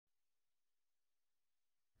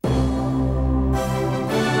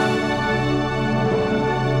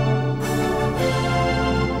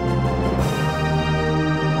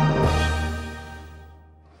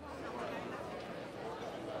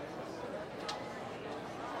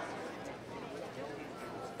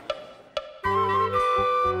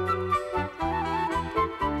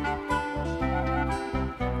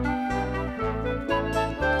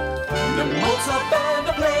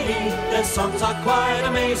songs are quite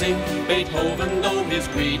amazing. Beethoven, though he's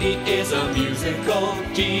greedy, is a musical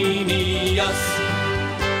genius.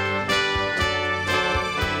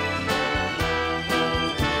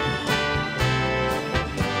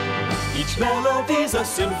 Each melody's a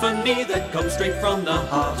symphony that comes straight from the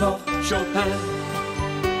heart of Chopin.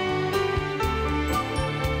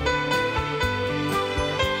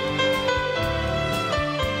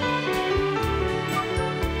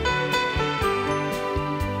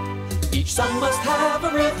 Each song must have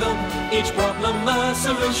a rhythm, each problem a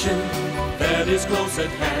solution. That is close at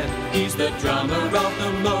hand, he's the drummer of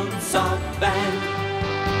the Mozart Band.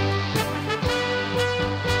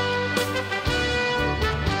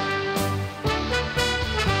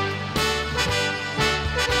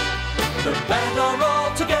 The band are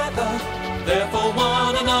all together, they're for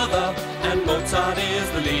one another, and Mozart is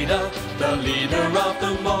the leader of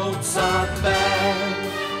the Mozart Band.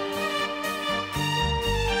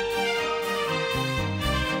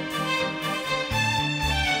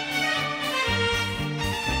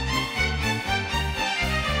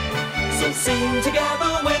 So sing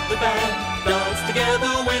together with the band, dance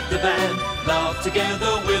together with the band, laugh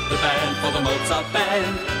together with the band, for the Mozart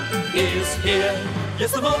Band is here.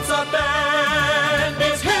 Yes, the Mozart Band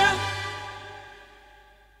is here!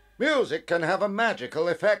 Music can have a magical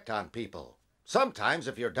effect on people. Sometimes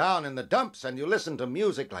if you're down in the dumps and you listen to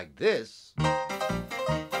music like this,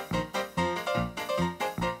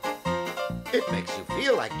 it makes you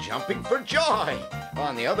feel like jumping for joy.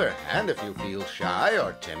 On the other hand, if you feel shy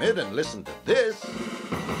or timid and listen to this,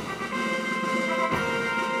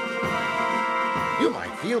 you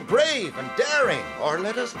might feel brave and daring. Or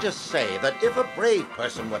let us just say that if a brave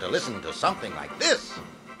person were to listen to something like this,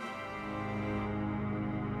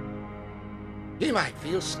 he might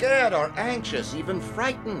feel scared or anxious, even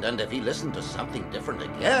frightened. And if he listened to something different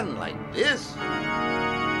again, like this,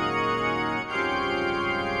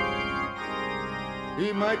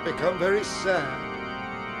 he might become very sad.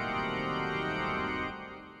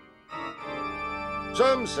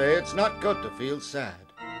 Some say it's not good to feel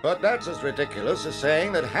sad, but that's as ridiculous as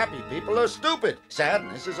saying that happy people are stupid.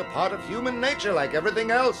 Sadness is a part of human nature like everything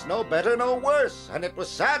else, no better, no worse. And it was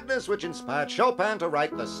sadness which inspired Chopin to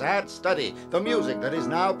write the Sad Study, the music that is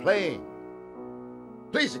now playing.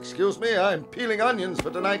 Please excuse me, I'm peeling onions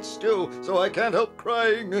for tonight's stew, so I can't help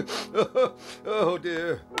crying. Oh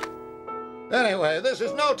dear. Anyway, this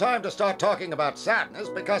is no time to start talking about sadness,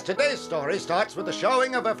 because today's story starts with the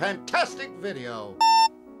showing of a fantastic video.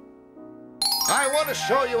 I want to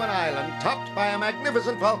show you an island topped by a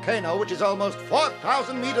magnificent volcano which is almost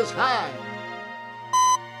 4,000 meters high.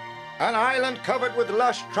 An island covered with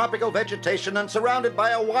lush tropical vegetation and surrounded by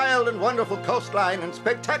a wild and wonderful coastline and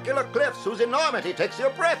spectacular cliffs whose enormity takes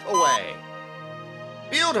your breath away.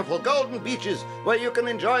 Beautiful golden beaches where you can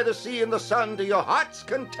enjoy the sea and the sun to your heart's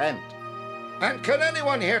content. And can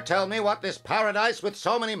anyone here tell me what this paradise with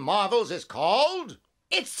so many marvels is called?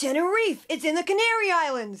 It's Tenerife. It's in the Canary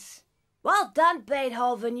Islands. Well done,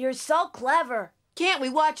 Beethoven. You're so clever. Can't we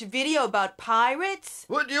watch a video about pirates?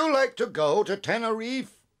 Would you like to go to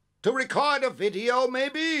Tenerife? To record a video,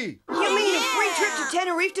 maybe? You mean a free trip to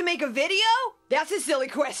Tenerife to make a video? That's a silly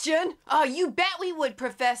question. Oh, you bet we would,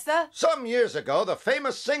 Professor. Some years ago, the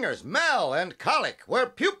famous singers Mel and Colic were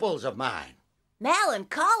pupils of mine. Mel and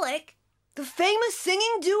Colic? The famous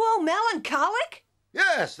singing duo Mel and Colic?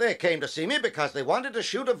 Yes, they came to see me because they wanted to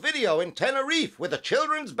shoot a video in Tenerife with a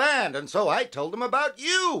children's band, and so I told them about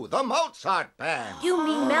you, the Mozart Band. You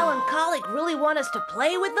mean Mel and Colic really want us to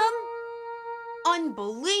play with them?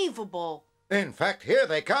 Unbelievable. In fact, here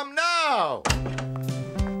they come now.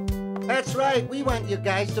 That's right, we want you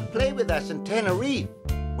guys to play with us in Tenerife.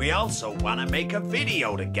 We also want to make a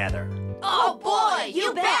video together. Oh, boy,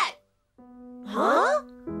 you bet. Huh?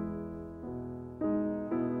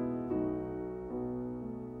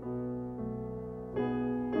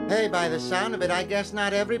 Hey, by the sound of it, I guess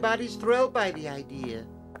not everybody's thrilled by the idea.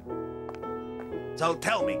 So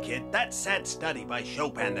tell me, kid, that Sad Study by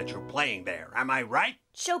Chopin that you're playing there, am I right?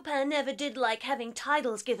 Chopin never did like having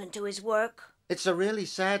titles given to his work. It's a really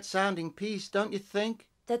sad-sounding piece, don't you think?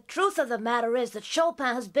 The truth of the matter is that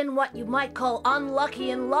Chopin has been what you might call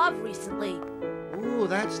unlucky in love recently. Ooh,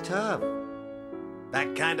 that's tough.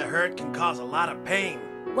 That kind of hurt can cause a lot of pain.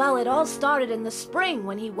 Well, it all started in the spring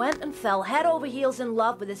when he went and fell head over heels in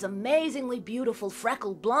love with this amazingly beautiful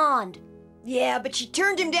freckled blonde. Yeah, but she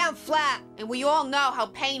turned him down flat. And we all know how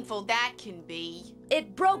painful that can be.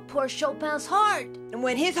 It broke poor Chopin's heart. And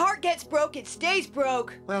when his heart gets broke, it stays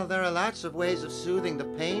broke. Well, there are lots of ways of soothing the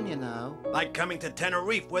pain, you know. Like coming to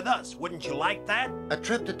Tenerife with us, wouldn't you like that? A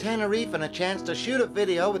trip to Tenerife and a chance to shoot a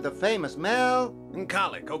video with the famous Mel And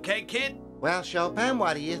Colic, okay, kid? Well, Chopin,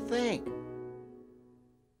 what do you think?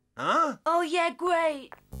 Huh? Oh, yeah,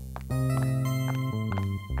 great.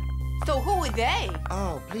 So who are they?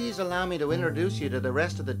 Oh, please allow me to introduce you to the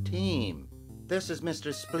rest of the team. This is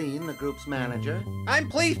Mr. Spleen, the group's manager. I'm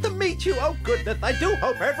pleased to meet you. Oh, goodness, I do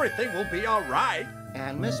hope everything will be all right.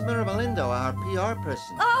 And Miss Miramelindo, our PR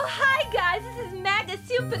person. Oh, hi, guys. This is Magda.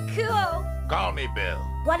 Super cool. Call me Bill.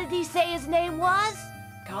 What did he say his name was?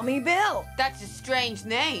 Call me Bill. That's a strange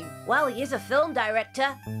name. Well, he is a film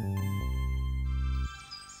director.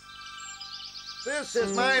 This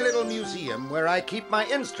is my little museum where I keep my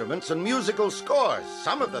instruments and musical scores.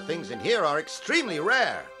 Some of the things in here are extremely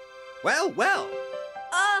rare. Well, well.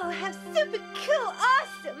 Oh, how super cool.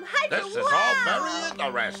 Awesome. Hyper, This is all very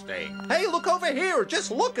interesting. Hey, look over here. Just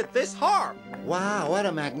look at this harp. Wow, what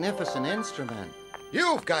a magnificent instrument.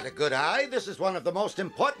 You've got a good eye. This is one of the most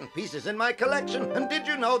important pieces in my collection. And did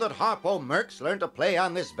you know that Harpo Merckx learned to play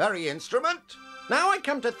on this very instrument? Now I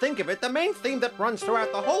come to think of it, the main theme that runs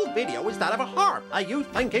throughout the whole video is that of a harp. Are you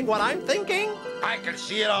thinking what I'm thinking? I can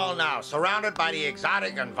see it all now, surrounded by the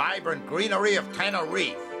exotic and vibrant greenery of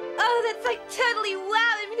Tenerife. Oh, that's like totally wow.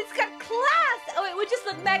 I mean, it's got class. Oh, it would just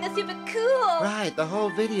look mega super cool. Right, the whole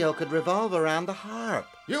video could revolve around the harp.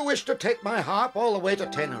 You wish to take my harp all the way to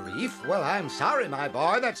Tenerife? Well, I'm sorry, my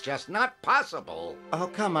boy, that's just not possible. Oh,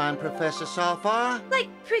 come on, Professor Solfa. Like,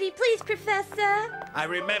 pretty please, Professor. I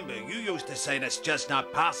remember you used to say that's just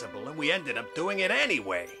not possible, and we ended up doing it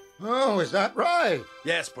anyway. Oh, is that right?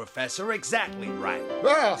 Yes, Professor, exactly right.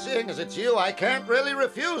 Well, seeing as it's you, I can't really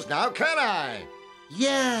refuse now, can I?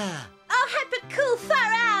 Yeah. Oh, hyper cool,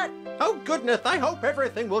 far out. Oh, goodness, I hope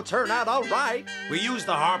everything will turn out all right. We use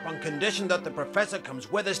the harp on condition that the professor comes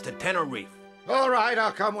with us to Tenerife. All right,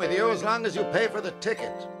 I'll come with you as long as you pay for the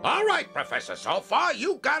ticket. All right, Professor Solfa,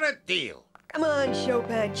 you got a deal. Come on,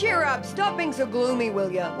 Chopin, cheer up. Stop being so gloomy,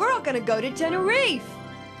 will ya? We're all gonna go to Tenerife.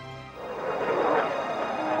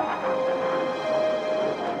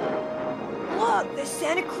 Look, there's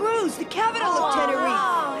Santa Cruz, the capital of Tenerife.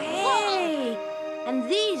 Oh, hey. And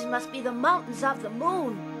these must be the mountains of the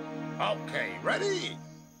moon. Okay, ready?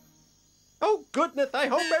 Oh, goodness, I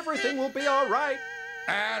hope everything will be all right.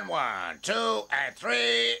 And 1, 2, and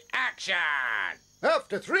 3, action!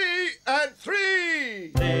 After 3 and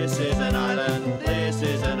 3. This is an island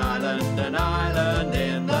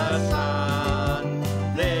in the sun.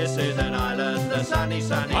 This is an island, a sunny,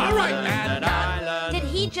 sunny All right, island, and an cut. island. Did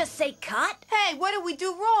he just say cut? Hey, what did we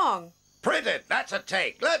do wrong? Print it, that's a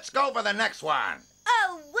take. Let's go for the next one.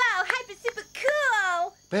 Oh, wow, hyper super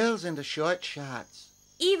cool. Bill's into short shots.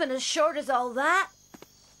 Even as short as all that?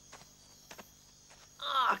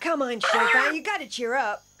 Oh, come on, Chopin, you gotta cheer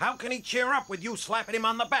up. How can he cheer up with you slapping him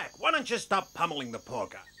on the back? Why don't you stop pummeling the poor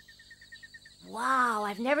guy? Wow,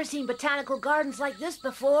 I've never seen botanical gardens like this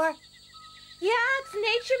before. Yeah, it's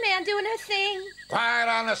Nature Man doing her thing. Quiet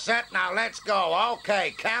on the set, now let's go.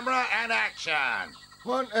 Okay, camera and action.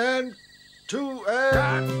 1 and 2 and...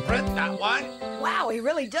 Cut, print that one. Wow, he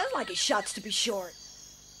really does like his shots to be short.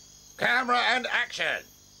 Camera and action.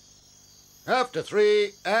 After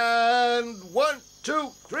 3 and 1, 2,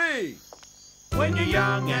 3. When you're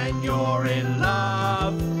young and you're in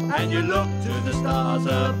love, and you look to the stars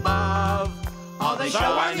above, are they So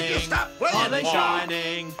shining? why did you stop playing Are they for?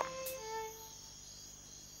 shining?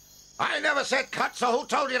 I never said cut, so who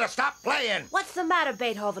told you to stop playing? What's the matter,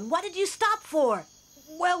 Beethoven? What did you stop for?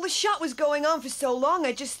 Well, the shot was going on for so long,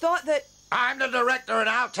 I just thought that... I'm the director, and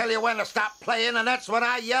I'll tell you when to stop playing, and that's when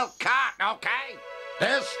I yell cut, okay?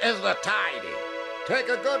 This is the tidy. Take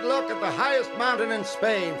a good look at the highest mountain in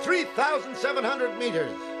Spain, 3,700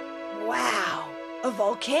 meters. Wow, a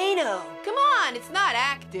volcano. Come on, it's not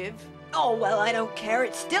active. Oh, well, I don't care.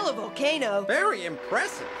 It's still a volcano. Very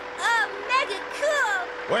impressive. Oh, mega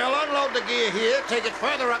cool. We'll unload the gear here, take it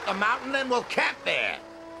further up the mountain, then we'll camp there.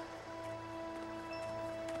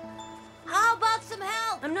 How about some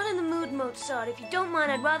help? I'm not in the mood, Mozart. If you don't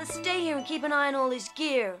mind, I'd rather stay here and keep an eye on all his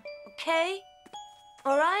gear. Okay?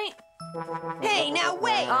 All right? Hey, now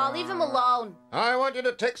wait! I'll leave him alone. I want you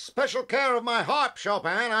to take special care of my harp,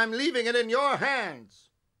 Chopin. I'm leaving it in your hands.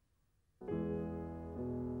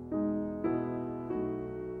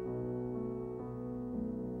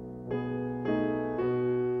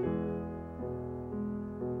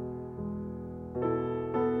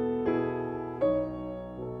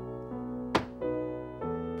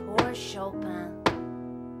 Poor Chopin.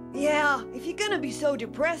 Yeah, if you're gonna be so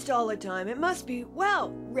depressed all the time, it must be, well,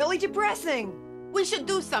 really depressing. We should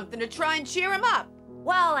do something to try and cheer him up.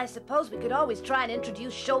 Well, I suppose we could always try and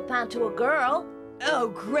introduce Chopin to a girl. Oh,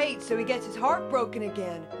 great, so he gets his heart broken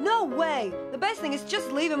again. No way! The best thing is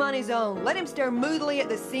just leave him on his own. Let him stare moodily at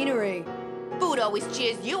the scenery. Food always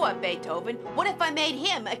cheers you up, Beethoven. What if I made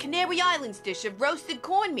him a Canary Islands dish of roasted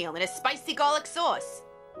cornmeal and a spicy garlic sauce?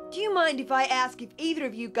 Do you mind if I ask if either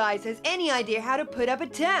of you guys has any idea how to put up a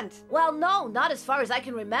tent? Well, no, not as far as I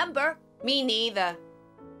can remember. Me neither.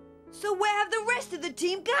 So where have the rest of the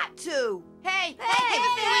team got to? Hey,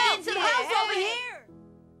 we need some help over here.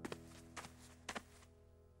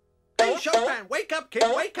 Hey, Chopin, wake up, kid,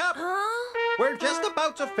 wake up! Huh? We're just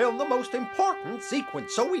about to film the most important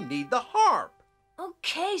sequence, so we need the harp.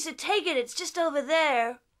 Okay, so take it. It's just over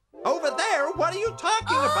there. Over there? What are you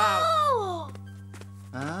talking about? Oh!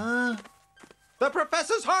 The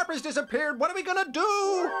professor's harp has disappeared. What are we gonna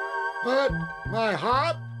do? But my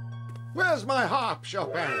harp? Where's my harp,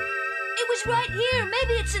 Chopin? It was right here.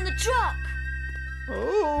 Maybe it's in the truck.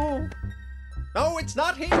 Oh. No, it's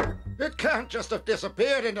not here. It can't just have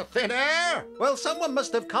disappeared into thin air. Well, someone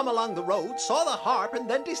must have come along the road, saw the harp, and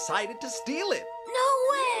then decided to steal it. No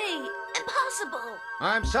way! Impossible!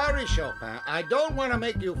 I'm sorry, Chopin. I don't want to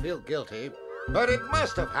make you feel guilty, but it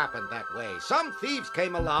must have happened that way. Some thieves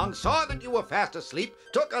came along, saw that you were fast asleep,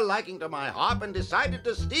 took a liking to my harp, and decided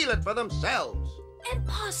to steal it for themselves.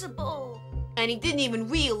 Impossible! And he didn't even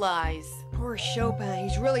realize. Poor Chopin,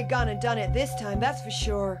 he's really gone and done it this time, that's for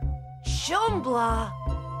sure. Chambla!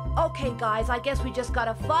 Okay, guys, I guess we just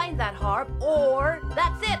gotta find that harp, or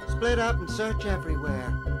that's it. Split up and search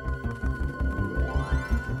everywhere.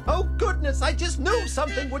 Oh, goodness, I just knew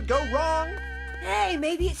something would go wrong. Hey,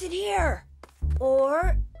 maybe it's in here.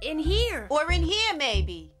 Or in here. Or in here,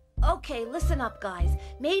 maybe. Okay, listen up, guys.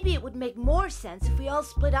 Maybe it would make more sense if we all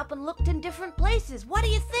split up and looked in different places. What do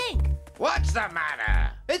you think? What's the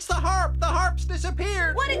matter? It's the harp. The harp's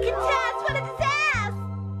disappeared. What a catastrophe! What a disaster!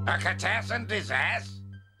 A catastrophe disaster?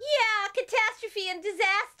 Yeah, catastrophe and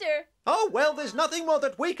disaster. Oh, well, there's nothing more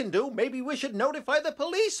that we can do. Maybe we should notify the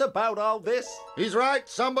police about all this. He's right.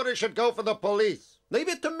 Somebody should go for the police. Leave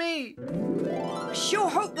it to me. I sure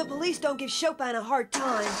hope the police don't give Chopin a hard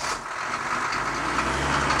time.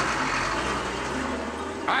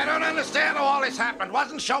 I don't understand how all this happened.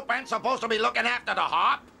 Wasn't Chopin supposed to be looking after the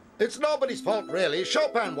harp? It's nobody's fault, really.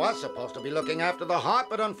 Chopin was supposed to be looking after the harp,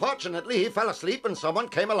 but unfortunately he fell asleep and someone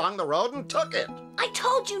came along the road and took it. I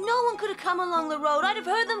told you no one could have come along the road. I'd have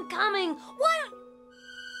heard them coming. Why?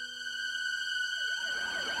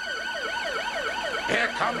 Here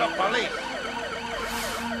come the police.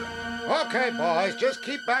 Okay, boys, just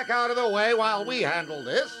keep back out of the way while we handle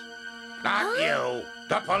this. Not you.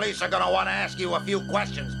 The police are gonna want to ask you a few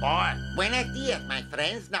questions, boy. Buenos dias, my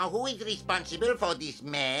friends. Now, who is responsible for this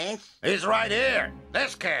mess? He's right here.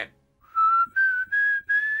 This kid.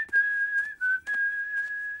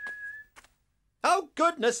 Oh,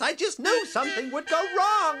 goodness, I just knew something would go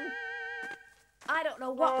wrong. I don't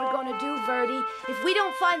know what we're going to do, Verdi. If we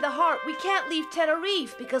don't find the harp, we can't leave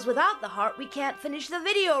Tenerife, because without the harp, we can't finish the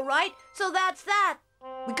video, right? So that's that.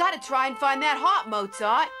 We gotta try and find that harp,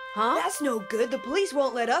 Mozart. Huh? That's no good. The police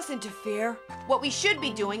won't let us interfere. What we should be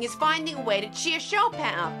doing is finding a way to cheer Chopin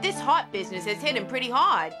up. This harp business has hit him pretty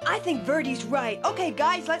hard. I think Verdi's right. Okay,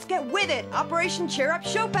 guys, let's get with it. Operation Cheer Up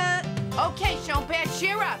Chopin. Okay, Chopin,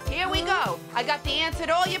 cheer up. Here we go. I got the answer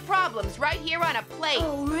to all your problems right here on a plate.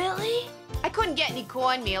 Oh, really? I couldn't get any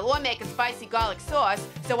cornmeal or make a spicy garlic sauce,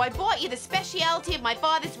 so I bought you the specialty of my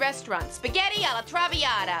father's restaurant, spaghetti alla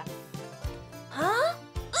traviata. Huh?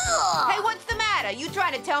 Ugh. Hey, what's the matter? You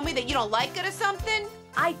trying to tell me that you don't like it or something?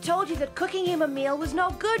 I told you that cooking him a meal was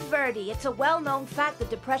no good, Verdi. It's a well-known fact that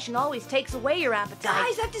depression always takes away your appetite.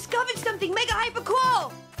 Guys, I've discovered something mega hyper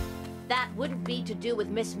cool. That wouldn't be to do with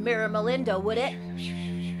Miss Miramelindo, would it?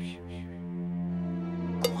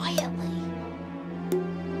 Quietly.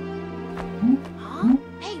 Huh?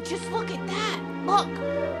 Hey, just look at that. Look,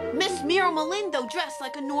 Miss Miramelindo dressed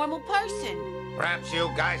like a normal person. Perhaps you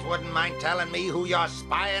guys wouldn't mind telling me who you're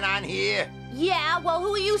spying on here? Yeah, well,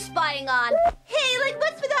 who are you spying on? Hey, like,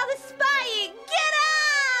 what's with all the spying? Get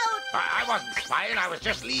out! I wasn't spying, I was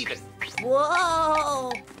just leaving.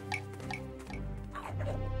 Whoa!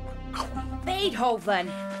 Beethoven,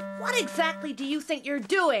 what exactly do you think you're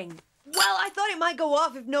doing? Well, I thought it might go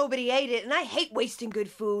off if nobody ate it, and I hate wasting good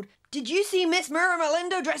food. Did you see Miss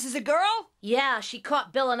Miramelindo dress as a girl? Yeah, she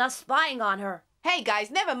caught Bill and us spying on her. Hey, guys,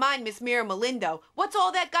 never mind Miss Miramelindo. What's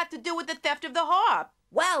all that got to do with the theft of the harp?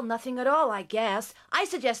 Well, nothing at all, I guess. I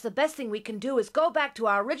suggest the best thing we can do is go back to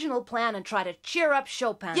our original plan and try to cheer up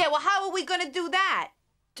Chopin. Yeah, well, how are we gonna do that?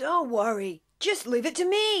 Don't worry. Just leave it to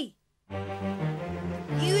me.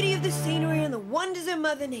 Beauty of the scenery and the wonders of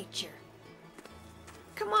Mother Nature.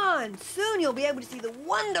 Come on, soon you'll be able to see the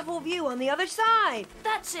wonderful view on the other side.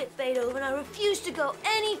 That's it, Beethoven. I refuse to go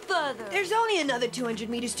any further. There's only another 200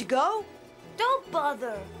 meters to go. Don't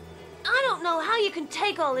bother. I don't know how you can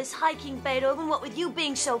take all this hiking, Beethoven, what with you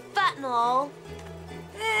being so fat and all.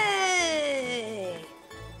 Hey!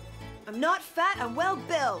 I'm not fat, I'm well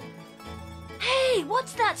built. Hey,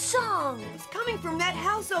 what's that song? It's coming from that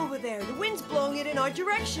house over there. The wind's blowing it in our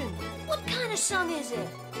direction. What kind of song is it?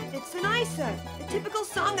 It's an Isa, a typical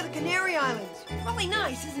song of the Canary Islands. Really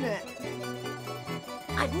nice, isn't it?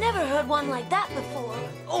 I've never heard one like that before.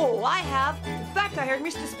 Oh, I have. In fact, I heard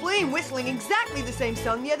Mr. Spleen whistling exactly the same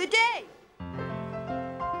song the other day.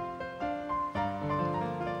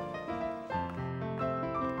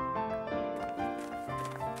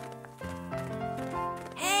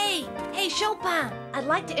 Hey, Chopin! I'd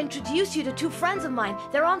like to introduce you to two friends of mine.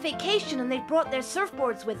 They're on vacation and they've brought their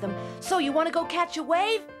surfboards with them. So, you want to go catch a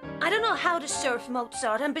wave? I don't know how to surf,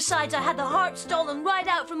 Mozart, and besides, I had the harp stolen right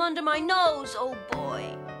out from under my nose, oh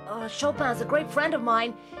boy. Chopin's a great friend of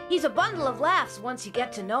mine. He's a bundle of laughs once you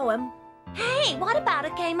get to know him. Hey, what about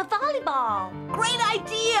a game of volleyball? Great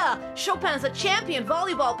idea! Chopin's a champion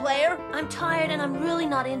volleyball player. I'm tired and I'm really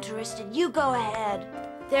not interested. You go ahead.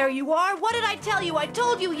 There you are. What did I tell you? I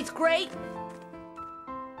told you he's great.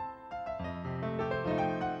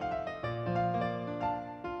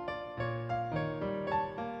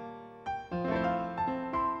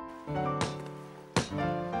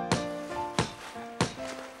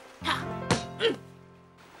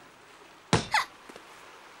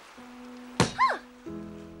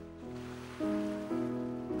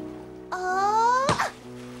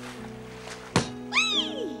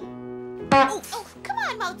 Oh, come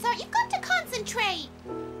on, Mozart. You've got to concentrate.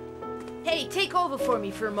 Hey, take over for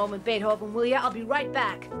me for a moment, Beethoven, will you? I'll be right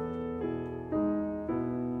back.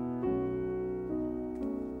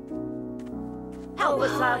 Help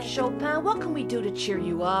us out, Chopin. What can we do to cheer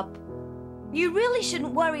you up? You really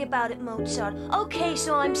shouldn't worry about it, Mozart. Okay,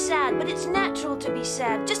 so I'm sad, but it's natural to be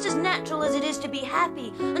sad, just as natural as it is to be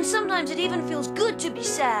happy. And sometimes it even feels good to be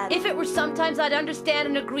sad. If it were sometimes, I'd understand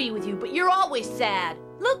and agree with you, but you're always sad.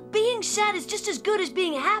 Look, being sad is just as good as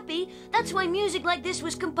being happy. That's why music like this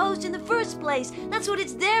was composed in the first place. That's what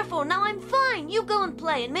it's there for. Now I'm fine. You go and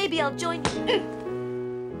play, and maybe I'll join you.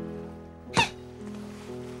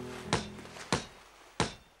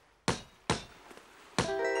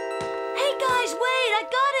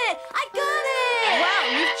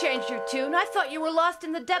 Changed your tune. I thought you were lost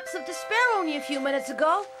in the depths of despair only a few minutes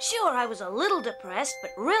ago. Sure, I was a little depressed, but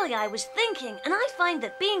really I was thinking, and I find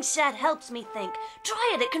that being sad helps me think.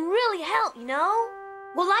 Try it, it can really help, you know?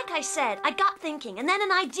 Well, like I said, I got thinking, and then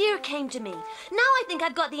an idea came to me. Now I think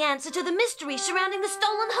I've got the answer to the mystery surrounding the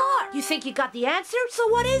stolen harp. You think you got the answer? So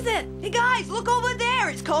what is it? Hey guys, look over there.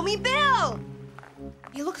 It's Call Me Bill.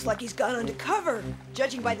 He looks like he's gone undercover,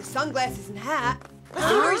 judging by the sunglasses and hat. Let's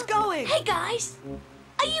see where he's going. Hey guys!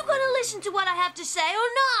 Are you gonna listen to what I have to say or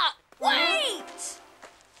not? Wait!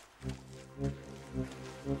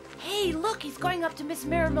 Hey, look, he's going up to Miss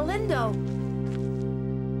Miramelindo.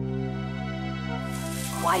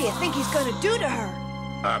 What do you think he's gonna do to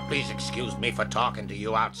her? Please excuse me for talking to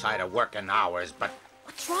you outside of working hours, but...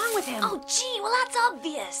 What's wrong with him? Oh, gee, well, that's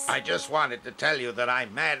obvious. I just wanted to tell you that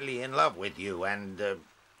I'm madly in love with you, and,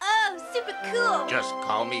 Oh, super cool. just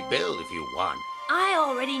call me Bill if you want. I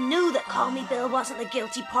already knew that Call Me Bill wasn't the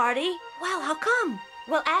guilty party. Well, how come?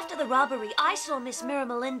 Well, after the robbery, I saw Miss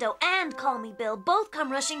Miramelindo and Call Me Bill both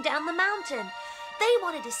come rushing down the mountain. They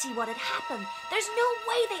wanted to see what had happened. There's no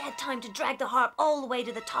way they had time to drag the harp all the way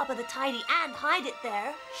to the top of the tidy and hide it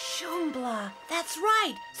there. Schoenbla, that's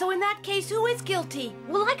right. So in that case, who is guilty?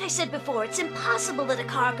 Well, like I said before, it's impossible that a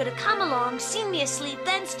car could have come along, seen me asleep,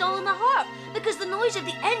 then stolen the harp, because the noise of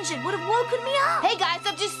the engine would have woken me up. Hey, guys,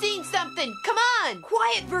 I've just seen something. Come on.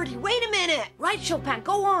 Quiet, Verdi. Wait a minute. Right, Chopin,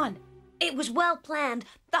 go on. It was well planned.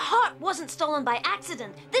 The harp wasn't stolen by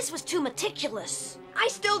accident. This was too meticulous. I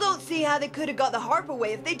still don't see how they could have got the harp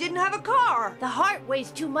away if they didn't have a car. The harp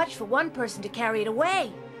weighs too much for one person to carry it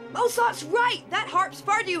away. Mozart's right. That harp's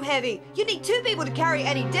far too heavy. You need two people to carry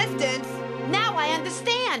any distance. Now I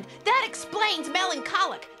understand. That explains Mel and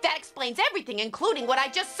Colic. That explains everything, including what I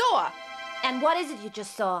just saw. And what is it you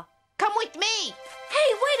just saw? Come with me.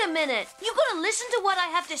 Hey, wait a minute. You gonna listen to what I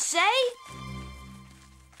have to say?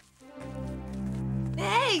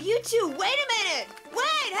 Hey, you two, wait a minute!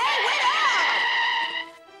 Wait up!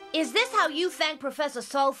 Is this how you thank Professor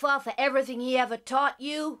Solfa for everything he ever taught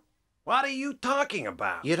you? What are you talking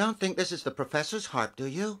about? You don't think this is the professor's harp, do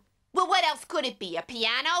you? Well, what else could it be? A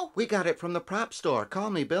piano? We got it from the prop store. Call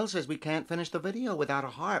Me Bill says we can't finish the video without a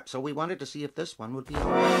harp, so we wanted to see if this one would be all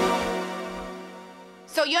right.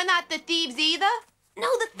 So you're not the thieves either? No,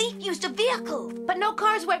 the thief used a vehicle. But no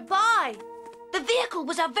cars went by. The vehicle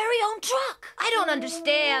was our very own truck. I don't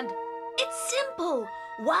understand. It's simple.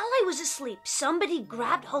 While I was asleep, somebody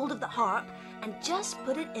grabbed hold of the harp and just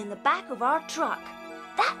put it in the back of our truck.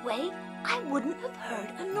 That way, I wouldn't have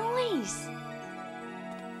heard a noise.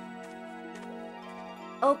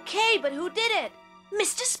 Okay, but who did it?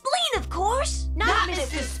 Mr. Spleen, of course! Not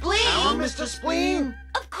Mr. Spleen! Our Mr. Spleen!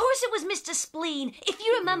 Of course it was Mr. Spleen. If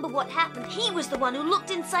you remember what happened, he was the one who looked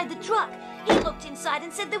inside the truck. He looked inside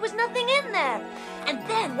and said there was nothing in there. And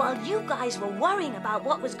then, while you guys were worrying about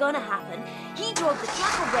what was going to happen, he drove the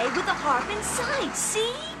truck away with the harp inside,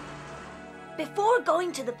 see? Before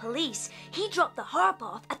going to the police, he dropped the harp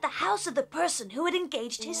off at the house of the person who had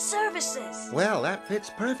engaged his services. Well, that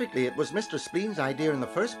fits perfectly. It was Mr. Spleen's idea in the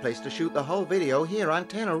first place to shoot the whole video here on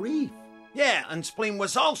Tenerife. Yeah, and Spleen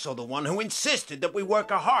was also the one who insisted that we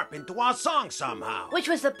work a harp into our song somehow. Which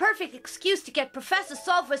was the perfect excuse to get Professor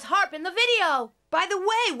Solfa's harp in the video. By the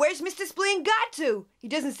way, where's Mr. Spleen got to? He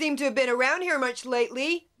doesn't seem to have been around here much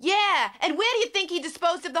lately. Yeah, and where do you think he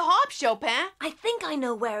disposed of the harp, Chopin? I think I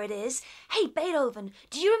know where it is. Hey, Beethoven,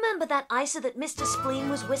 do you remember that Isa that Mr. Spleen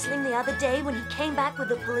was whistling the other day when he came back with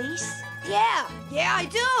the police? Yeah, I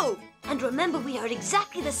do. And remember, we heard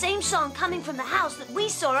exactly the same song coming from the house that we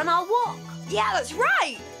saw on our walk. Yeah, that's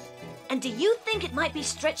right. And do you think it might be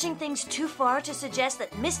stretching things too far to suggest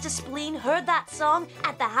that Mr. Spleen heard that song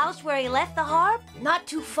at the house where he left the harp? Not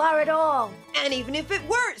too far at all. And even if it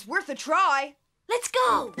were, it's worth a try. Let's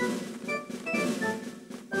go!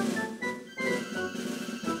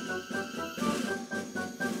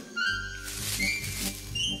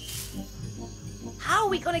 How are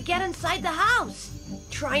we going to get inside the house?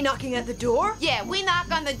 Try knocking at the door? Yeah, we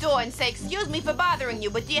knock on the door and say, "Excuse me for bothering you,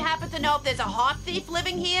 but do you happen to know if there's a harp thief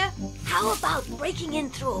living here?" How about breaking in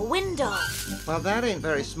through a window? Well, that ain't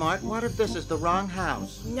very smart. What if this is the wrong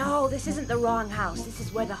house? No, this isn't the wrong house. This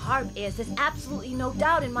is where the harp is. There's absolutely no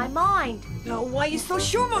doubt in my mind. No, why are you so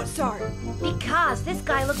sure, Mozart? Because this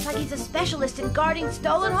guy looks like he's a specialist in guarding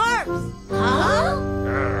stolen harps. Huh?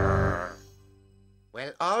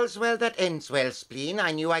 Well, all's well that ends well, Spleen.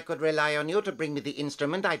 I knew I could rely on you to bring me the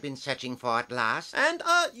instrument I've been searching for at last. And,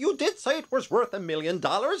 you did say it was worth $1 million,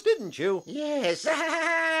 didn't you? Yes.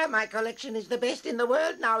 My collection is the best in the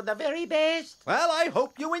world now, the very best. Well, I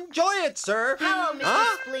hope you enjoy it, sir. Hello,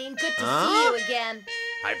 Mr. Spleen. Good to see you again.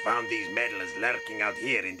 I found these medals lurking out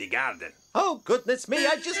here in the garden. Oh, goodness me,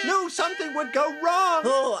 I just knew something would go wrong.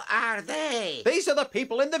 Who are they? These are the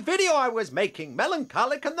people in the video I was making, Mel and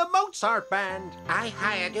Colic and the Mozart Band. I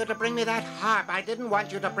hired you to bring me that harp. I didn't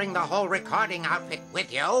want you to bring the whole recording outfit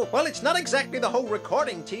with you. Well, it's not exactly the whole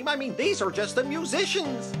recording team. I mean, these are just the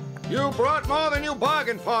musicians. You brought more than you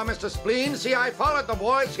bargained for, Mr. Spleen. See, I followed the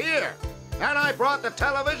boys here. And I brought the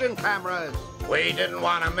television cameras. We didn't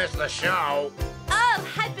want to miss the show. Oh,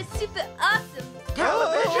 hyper super awesome.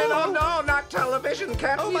 Television? Oh, no, not television.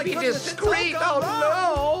 Can't Oh, we my be goodness, it's discreet? all gone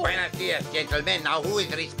Oh, no. Buenos dias, gentlemen. Now, who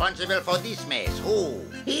is responsible for this mess? Who?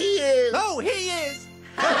 He is. Oh, he is.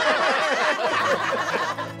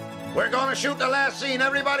 We're going to shoot the last scene.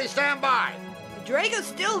 Everybody stand by. The Drago's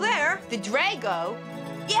still there. The Drago?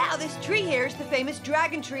 Yeah, this tree here is the famous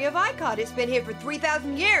dragon tree of Icod. It's been here for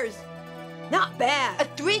 3,000 years. Not A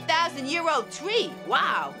bad. 3,000-year-old tree?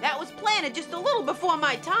 Wow, that was planted just a little before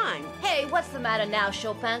my time. Hey, what's the matter now,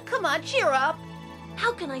 Chopin? Come on, cheer up.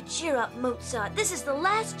 How can I cheer up, Mozart? This is the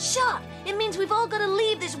last shot. It means we've all got to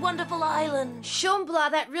leave this wonderful island.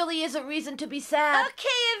 Schombla, that really is a reason to be sad. Okay,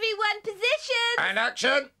 everyone, position. And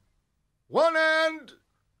action. One end.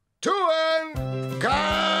 Two end.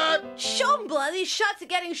 Cut. Schombla, these shots are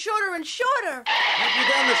getting shorter and shorter. Have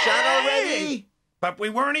you done the shot already? But we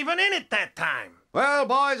weren't even in it that time. Well,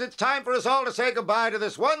 boys, it's time for us all to say goodbye to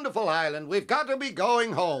this wonderful island. We've got to be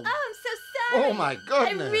going home. Oh, I'm so sorry. Oh, my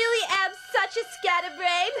goodness. I really am such a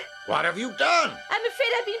scatterbrain. What have you done? I'm afraid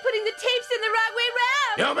I've been putting the tapes in the wrong way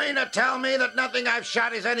round. You mean to tell me that nothing I've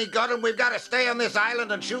shot is any good and we've got to stay on this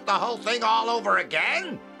island and shoot the whole thing all over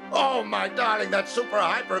again? Oh, my darling, that's super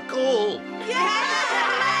hyper cool.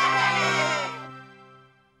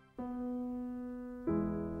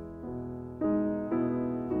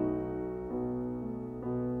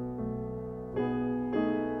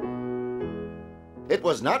 It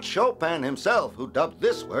was not Chopin himself who dubbed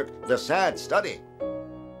this work the Sad Study.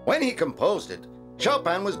 When he composed it,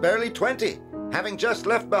 Chopin was barely 20, having just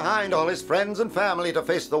left behind all his friends and family to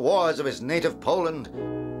face the wars of his native Poland.